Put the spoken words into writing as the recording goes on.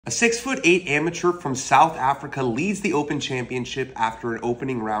A 6'8" amateur from South Africa leads the Open Championship after an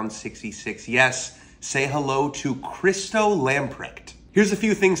opening round 66. Yes, say hello to Christo Lamprecht. Here's a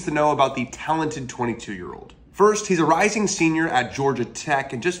few things to know about the talented 22-year-old. First, he's a rising senior at Georgia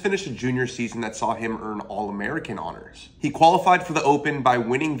Tech and just finished a junior season that saw him earn All-American honors. He qualified for the Open by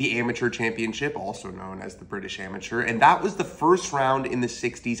winning the Amateur Championship, also known as the British Amateur, and that was the first round in the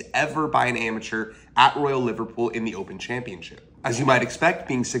 60s ever by an amateur at Royal Liverpool in the Open Championship. As you might expect,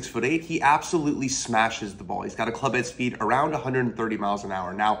 being 6'8", he absolutely smashes the ball. He's got a clubhead speed around 130 miles an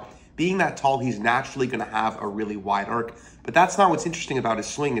hour. Now, being that tall, he's naturally going to have a really wide arc, but that's not what's interesting about his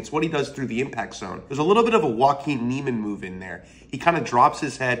swing. It's what he does through the impact zone. There's a little bit of a Joaquin Niemann move in there. He kind of drops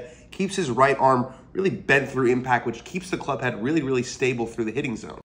his head, keeps his right arm really bent through impact, which keeps the club head really, really stable through the hitting zone.